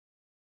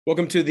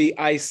Welcome to the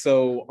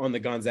ISO on the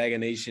Gonzaga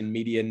Nation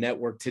Media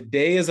Network.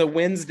 Today is a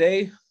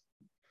Wednesday.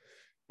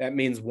 That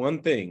means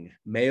one thing.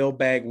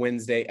 Mailbag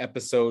Wednesday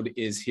episode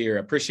is here.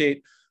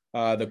 Appreciate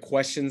the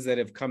questions that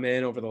have come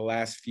in over the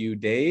last few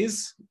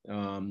days.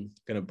 Going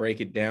to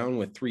break it down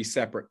with three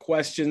separate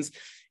questions.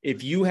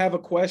 If you have a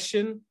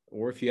question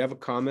or if you have a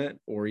comment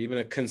or even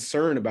a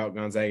concern about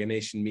Gonzaga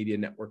Nation Media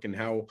Network and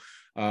how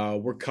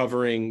we're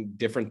covering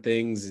different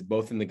things,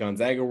 both in the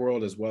Gonzaga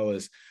world as well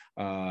as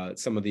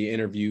some of the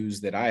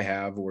interviews that I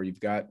have, or you've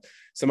got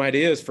some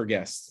ideas for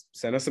guests,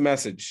 send us a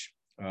message.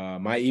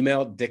 My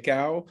email,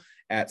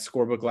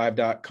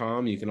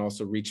 dickow@scorebooklive.com. You can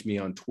also reach me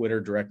on Twitter,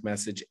 direct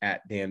message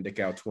at Dan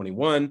Dickau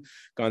 21.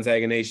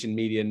 Gonzaga Nation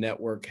Media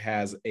Network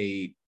has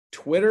a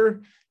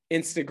Twitter,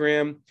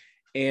 Instagram,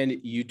 and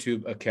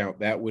YouTube account.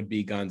 That would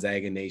be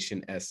Gonzaga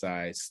Nation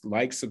SI.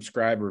 Like,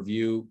 subscribe,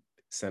 review,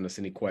 send us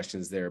any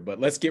questions there. But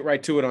let's get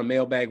right to it on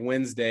Mailbag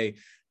Wednesday,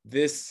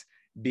 this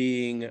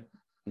being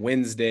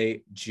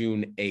Wednesday,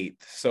 June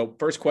 8th. So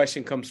first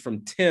question comes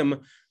from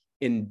Tim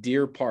in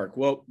Deer Park.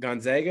 Well,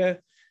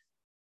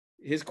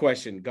 his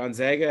question,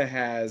 Gonzaga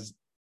has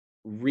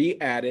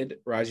re-added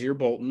Rasir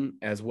Bolton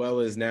as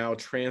well as now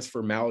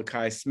transfer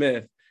Malachi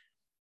Smith.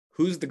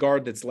 Who's the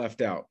guard that's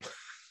left out?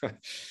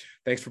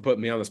 Thanks for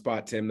putting me on the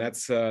spot, Tim.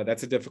 That's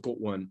a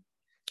difficult one.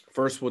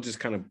 First, we'll just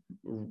kind of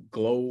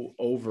glow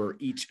over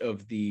each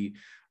of the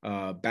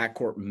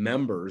backcourt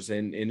members,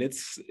 and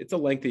it's a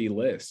lengthy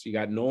list. You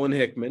got Nolan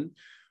Hickman,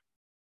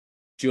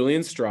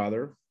 Julian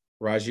Strother,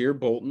 Rasir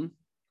Bolton,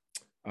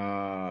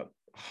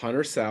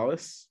 Hunter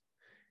Salas,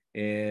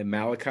 and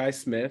Malachi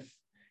Smith,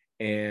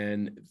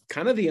 and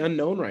kind of the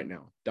unknown right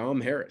now,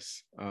 Dom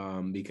Harris,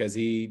 because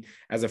he,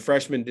 as a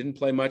freshman, didn't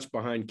play much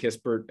behind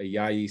Kispert,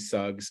 Ayayi,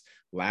 Suggs.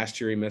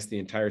 Last year, he missed the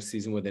entire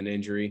season with an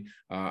injury.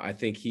 I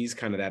think he's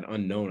kind of that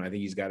unknown. I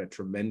think he's got a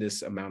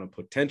tremendous amount of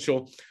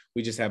potential.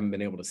 We just haven't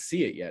been able to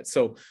see it yet.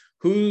 So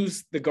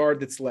who's the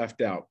guard that's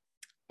left out?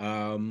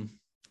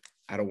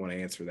 I don't want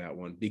to answer that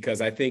one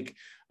because I think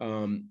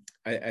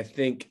I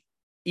think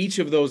each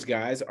of those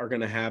guys are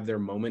going to have their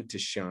moment to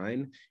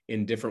shine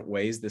in different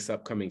ways this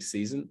upcoming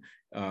season.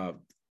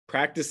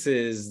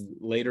 Practices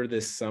later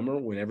this summer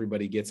when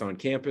everybody gets on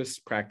campus,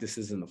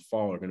 practices in the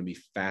fall are going to be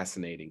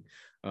fascinating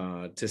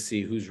to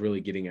see who's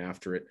really getting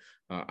after it.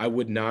 I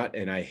would not,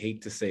 and I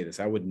hate to say this,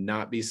 I would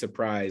not be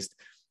surprised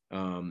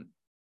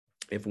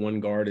if one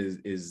guard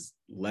is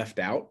left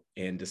out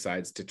and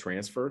decides to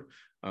transfer.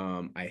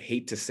 I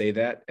hate to say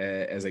that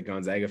as a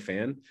Gonzaga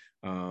fan,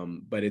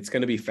 but it's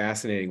going to be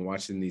fascinating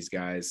watching these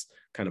guys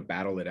kind of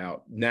battle it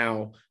out.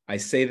 Now, I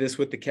say this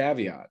with the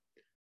caveat.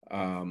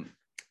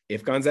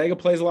 If Gonzaga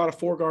plays a lot of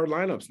four-guard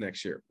lineups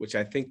next year, which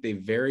I think they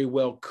very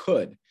well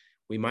could,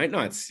 we might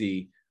not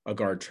see a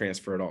guard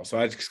transfer at all. So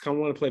I just kind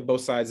of want to play both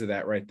sides of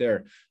that right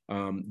there.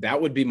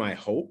 That would be my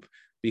hope,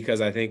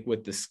 because I think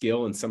with the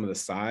skill and some of the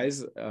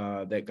size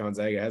that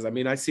Gonzaga has, I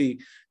mean, I see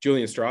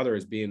Julian Strother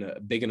as being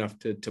big enough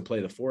to play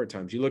the four at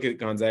times. You look at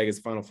Gonzaga's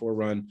Final Four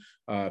run,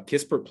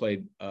 Kispert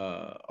played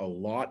a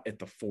lot at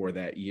the four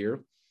that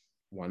year.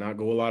 Why not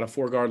go a lot of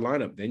four-guard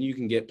lineup? Then you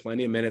can get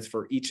plenty of minutes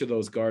for each of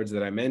those guards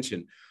that I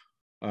mentioned.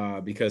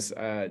 Because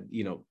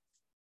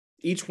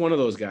each one of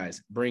those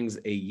guys brings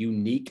a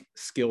unique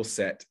skill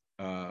set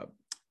to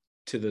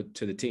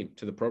the team,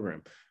 to the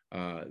program.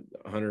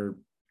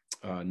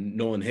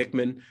 Nolan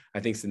Hickman,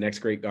 I think, is the next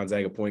great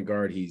Gonzaga point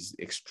guard. He's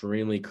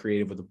extremely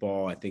creative with the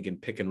ball. I think in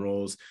pick and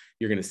rolls,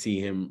 you're going to see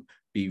him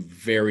be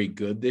very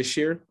good this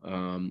year.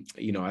 I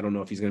don't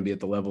know if he's going to be at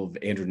the level of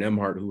Andrew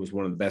Nembhard, who was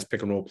one of the best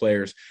pick and roll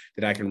players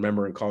that I can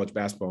remember in college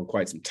basketball in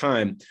quite some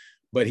time,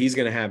 but he's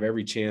going to have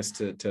every chance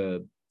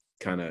to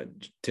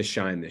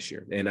shine this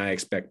year. And I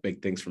expect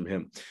big things from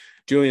him.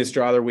 Julian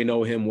Strother, we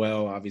know him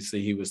well.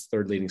 Obviously, he was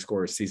third leading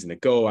scorer a season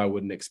ago. I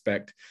wouldn't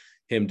expect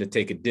him to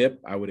take a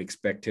dip. I would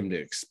expect him to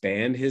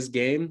expand his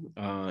game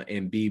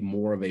and be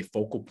more of a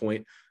focal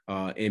point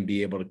and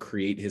be able to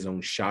create his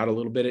own shot a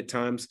little bit at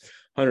times.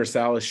 Hunter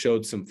Salas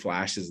showed some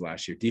flashes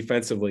last year.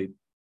 Defensively,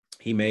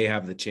 he may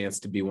have the chance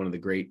to be one of the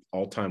great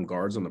all-time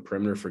guards on the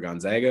perimeter for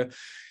Gonzaga.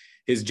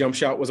 His jump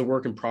shot was a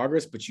work in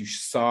progress, but you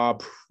saw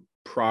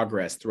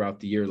progress throughout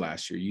the year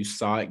last year. You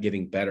saw it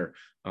getting better.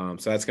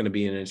 So that's going to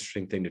be an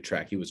interesting thing to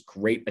track. He was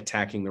great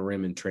attacking the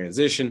rim in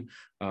transition.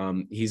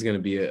 He's going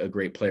to be a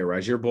great player.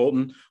 Rasir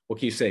Bolton, what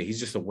can you say? He's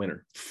just a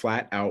winner,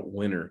 flat out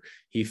winner.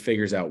 He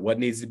figures out what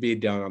needs to be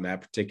done on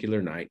that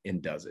particular night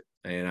and does it.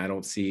 And I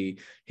don't see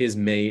his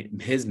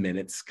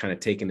minutes kind of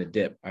taking a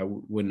dip. I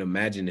wouldn't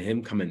imagine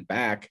him coming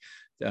back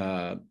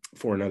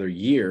for another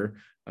year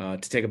to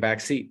take a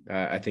back seat.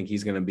 I think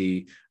he's going to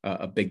be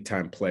a big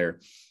time player.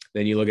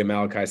 Then you look at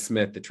Malachi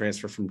Smith, the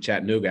transfer from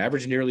Chattanooga,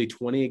 averaged nearly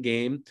 20 a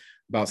game,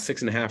 about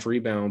 6.5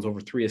 rebounds,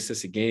 over 3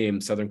 assists a game,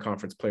 Southern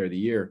Conference Player of the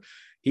Year.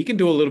 He can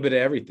do a little bit of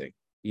everything.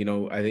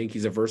 I think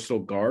he's a versatile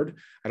guard.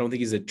 I don't think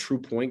he's a true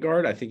point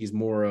guard. I think he's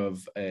more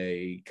of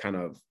a kind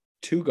of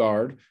two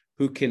guard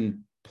who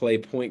can play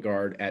point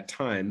guard at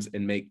times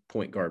and make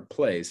point guard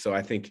plays. So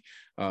I think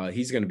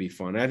he's going to be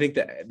fun. I think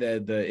that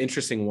the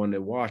interesting one to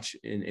watch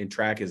and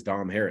track is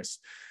Dom Harris.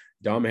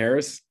 Dom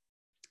Harris,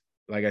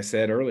 like I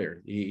said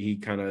earlier, he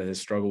kind of has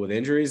struggled with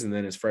injuries. And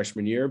then his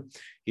freshman year,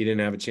 he didn't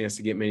have a chance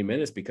to get many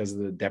minutes because of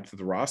the depth of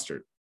the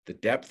roster. The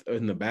depth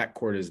in the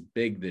backcourt is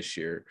big this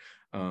year.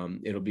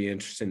 It'll be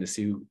interesting to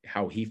see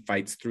how he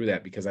fights through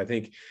that, because I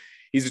think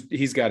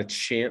he's got a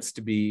chance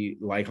to be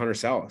like Hunter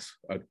Salas,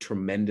 a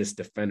tremendous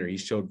defender. He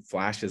showed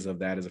flashes of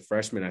that as a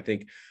freshman. I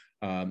think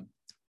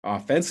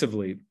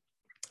offensively,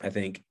 I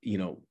think,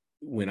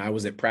 when I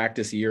was at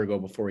practice a year ago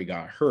before he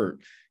got hurt,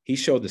 he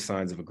showed the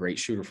signs of a great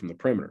shooter from the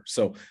perimeter.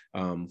 So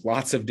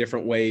lots of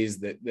different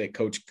ways that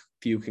Coach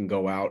Few can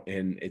go out,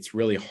 and it's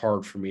really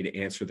hard for me to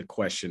answer the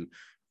question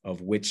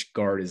of which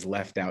guard is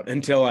left out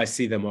until I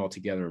see them all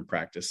together in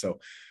practice. So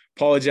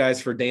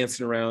apologize for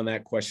dancing around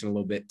that question a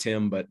little bit,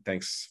 Tim, but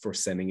thanks for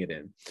sending it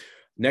in.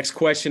 Next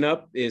question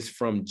up is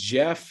from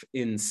Jeff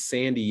in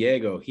San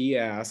Diego. He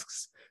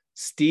asks,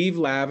 Steve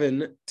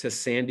Lavin to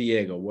San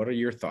Diego, what are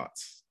your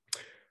thoughts?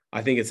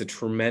 I think it's a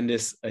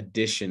tremendous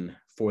addition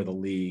for the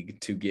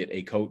league to get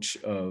a coach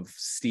of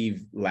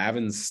Steve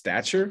Lavin's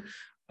stature.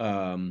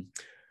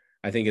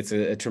 I think it's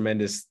a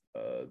tremendous,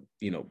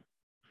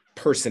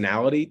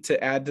 personality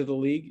to add to the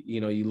league.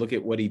 You look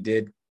at what he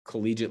did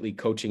collegiately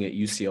coaching at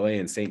UCLA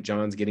and St.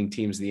 John's, getting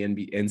teams to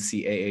the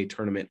NCAA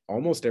tournament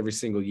almost every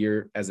single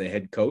year as a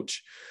head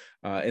coach,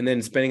 and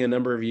then spending a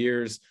number of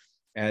years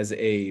as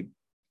a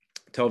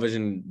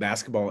television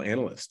basketball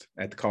analyst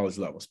at the college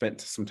level.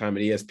 Spent some time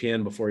at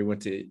ESPN before he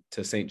went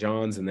to St.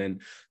 John's, and then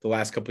the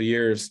last couple of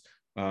years,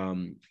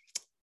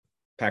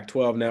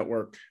 Pac-12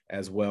 network,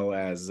 as well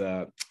as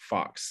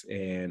Fox.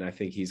 And I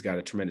think he's got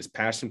a tremendous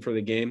passion for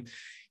the game.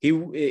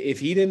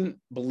 If he didn't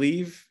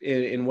believe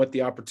in what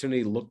the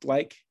opportunity looked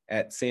like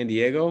at San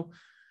Diego,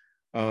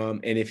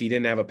 and if he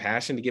didn't have a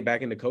passion to get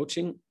back into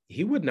coaching,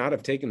 he would not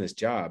have taken this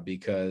job,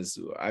 because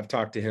I've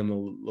talked to him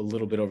a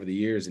little bit over the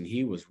years, and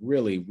he was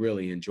really,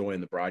 really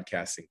enjoying the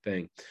broadcasting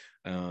thing.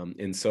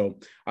 And so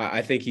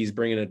I think he's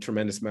bringing a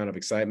tremendous amount of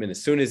excitement.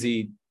 As soon as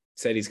he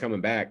said he's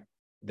coming back,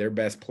 their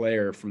best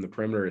player from the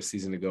perimeter a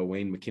season ago,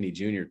 Wayne McKinney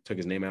Jr., took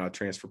his name out of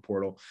transfer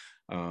portal.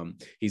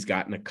 He's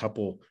gotten a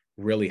couple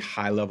really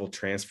high-level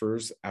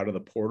transfers out of the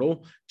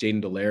portal,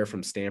 Jaden Dallaire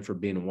from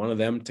Stanford being one of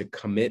them, to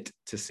commit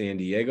to San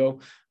Diego.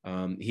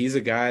 He's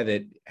a guy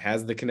that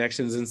has the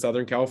connections in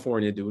Southern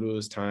California due to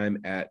his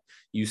time at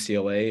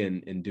UCLA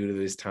and due to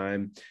his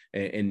time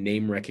and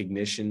name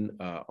recognition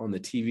on the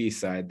TV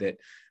side, that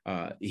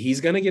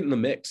he's going to get in the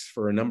mix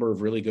for a number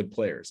of really good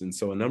players. And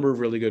so a number of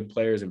really good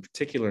players, in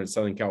particular in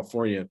Southern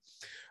California,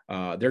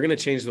 they're going to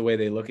change the way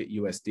they look at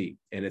USD.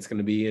 And it's going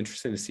to be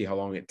interesting to see how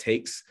long it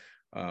takes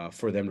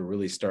for them to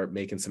really start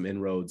making some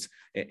inroads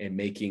and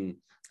making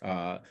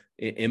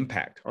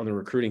impact on the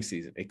recruiting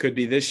season. It could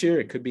be this year,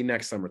 it could be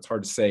next summer. It's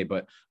hard to say,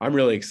 but I'm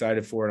really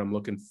excited for it. I'm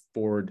looking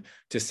forward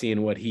to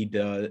seeing what he's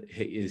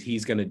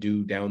going to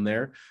do down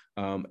there.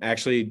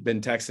 Actually been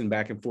texting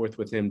back and forth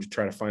with him to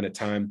try to find a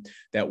time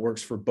that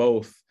works for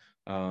both,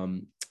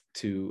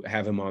 to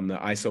have him on the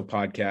ISO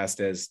podcast.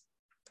 As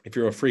if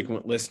you're a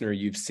frequent listener,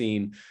 you've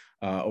seen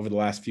over the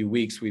last few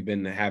weeks, we've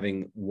been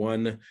having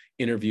one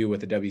interview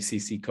with a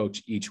WCC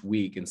coach each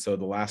week. And so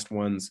the last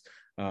ones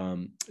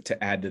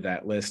to add to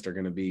that list are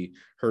going to be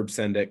Herb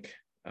Sendick,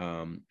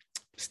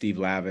 Steve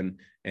Lavin,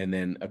 and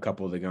then a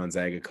couple of the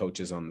Gonzaga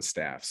coaches on the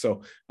staff.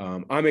 So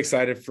I'm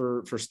excited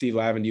for Steve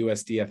Lavin to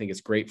USD. I think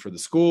it's great for the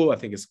school. I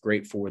think it's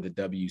great for the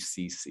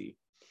WCC.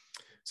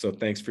 So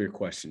thanks for your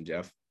question,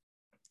 Jeff.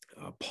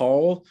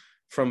 Paul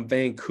from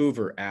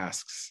Vancouver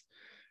asks,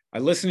 I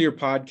listened to your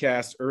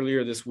podcast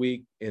earlier this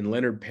week,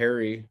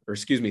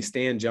 and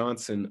Stan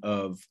Johnson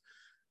of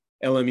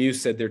LMU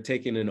said they're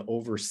taking an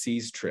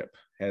overseas trip.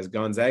 Has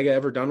Gonzaga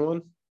ever done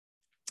one?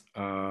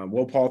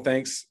 Well, Paul,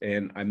 thanks.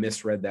 And I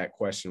misread that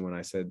question when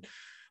I said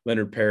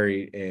Leonard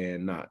Perry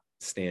and not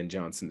Stan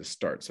Johnson to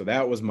start. So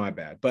that was my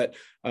bad. But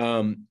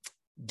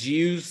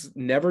GU's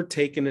never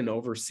taken an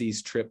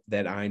overseas trip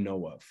that I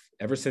know of.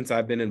 Ever since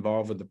I've been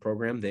involved with the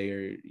program, they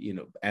are,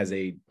 as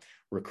a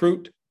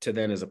recruit to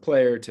then as a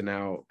player to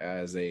now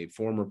as a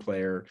former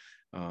player,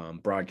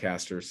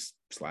 broadcaster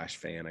 /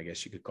 fan, I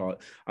guess you could call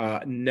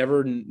it.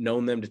 Never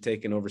known them to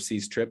take an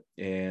overseas trip.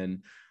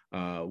 And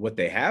what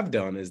they have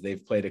done is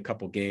they've played a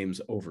couple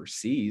games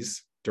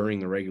overseas during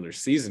the regular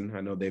season.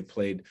 I know they've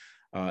played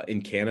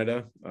in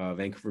Canada,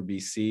 Vancouver,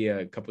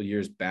 BC, a couple of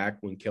years back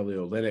when Kelly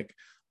Olynyk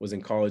was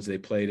in college. They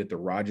played at the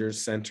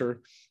Rogers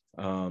Center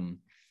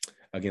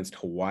against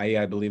Hawaii,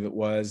 I believe it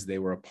was. They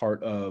were a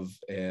part of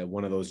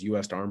one of those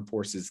U.S. Armed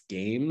Forces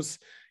games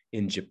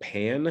in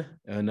Japan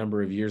a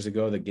number of years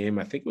ago. The game,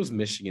 I think it was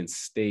Michigan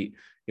State.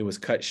 It was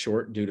cut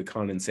short due to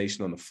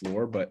condensation on the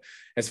floor. But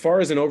as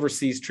far as an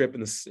overseas trip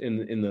in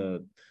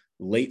the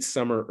late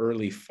summer,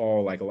 early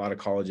fall, like a lot of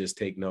colleges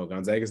take, no,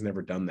 Gonzaga's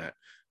never done that.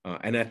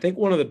 And I think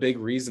one of the big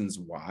reasons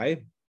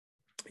why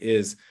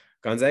is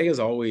Gonzaga's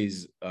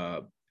always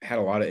had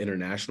a lot of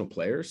international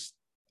players,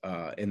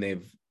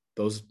 and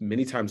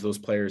many times those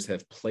players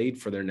have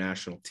played for their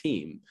national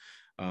team.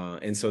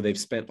 And so they've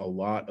spent a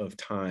lot of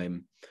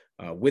time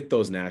with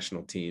those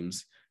national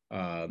teams,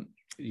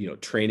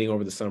 training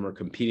over the summer,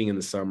 competing in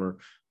the summer.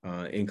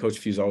 And Coach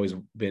Few's always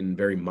been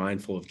very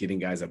mindful of giving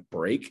guys a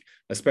break,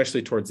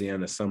 especially towards the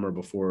end of summer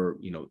before,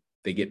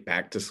 they get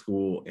back to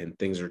school and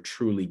things are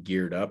truly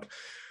geared up.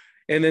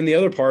 And then the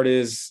other part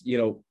is,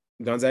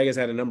 Gonzaga's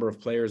had a number of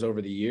players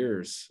over the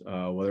years,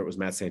 whether it was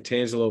Matt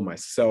Santangelo,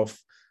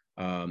 myself,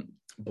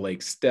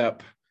 Blake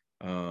Stepp,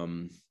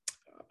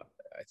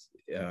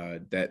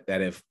 that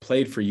have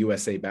played for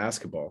USA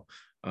Basketball,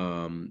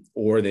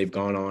 or they've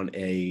gone on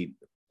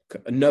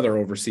another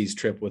overseas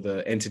trip with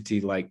an entity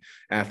like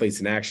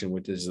Athletes in Action,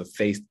 which is a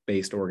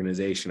faith-based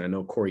organization. I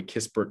know Corey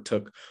Kispert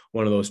took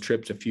one of those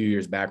trips a few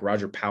years back.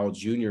 Roger Powell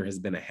Jr. has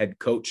been a head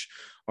coach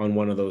on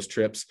one of those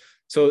trips.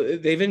 So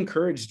they've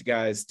encouraged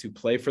guys to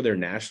play for their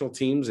national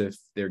teams if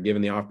they're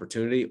given the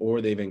opportunity,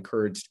 or they've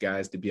encouraged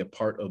guys to be a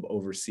part of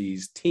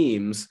overseas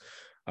teams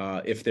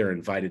if they're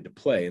invited to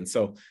play. And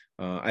so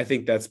I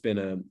think that's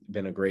been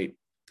a great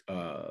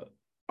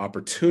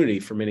opportunity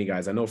for many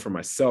guys. I know for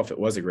myself, it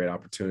was a great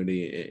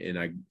opportunity, and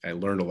I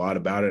learned a lot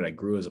about it. I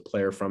grew as a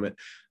player from it,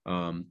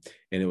 and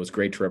it was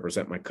great to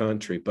represent my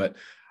country. But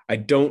I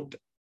don't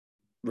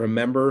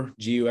remember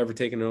GU ever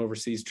taking an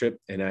overseas trip,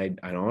 and I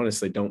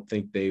honestly don't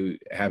think they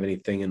have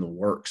anything in the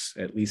works,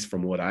 at least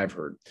from what I've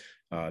heard.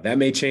 That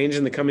may change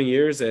in the coming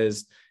years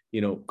as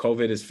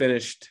COVID is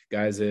finished.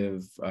 Guys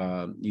have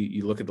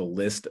you look at the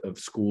list of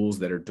schools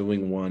that are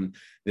doing one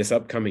this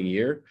upcoming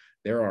year.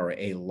 There are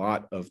a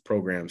lot of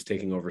programs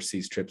taking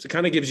overseas trips. It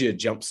kind of gives you a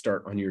jump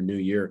start on your new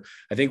year.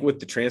 I think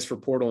with the transfer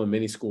portal and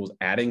many schools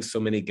adding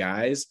so many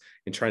guys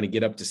and trying to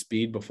get up to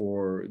speed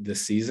before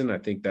this season, I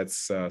think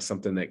that's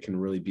something that can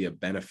really be a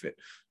benefit.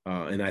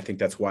 And I think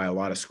that's why a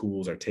lot of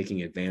schools are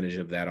taking advantage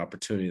of that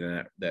opportunity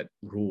and that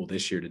rule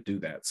this year to do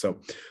that.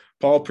 So,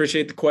 Paul,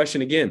 appreciate the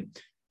question again.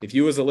 If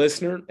you as a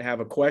listener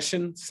have a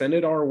question, send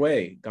it our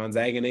way.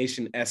 Gonzaga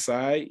Nation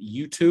SI,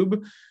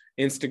 YouTube,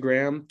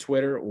 Instagram,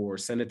 Twitter, or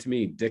send it to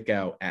me,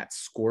 Dickau at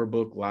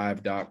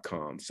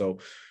scorebooklive.com. So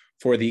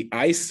for the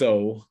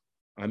ISO,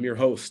 I'm your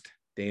host,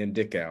 Dan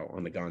Dickau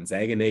on the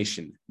Gonzaga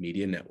Nation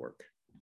Media Network.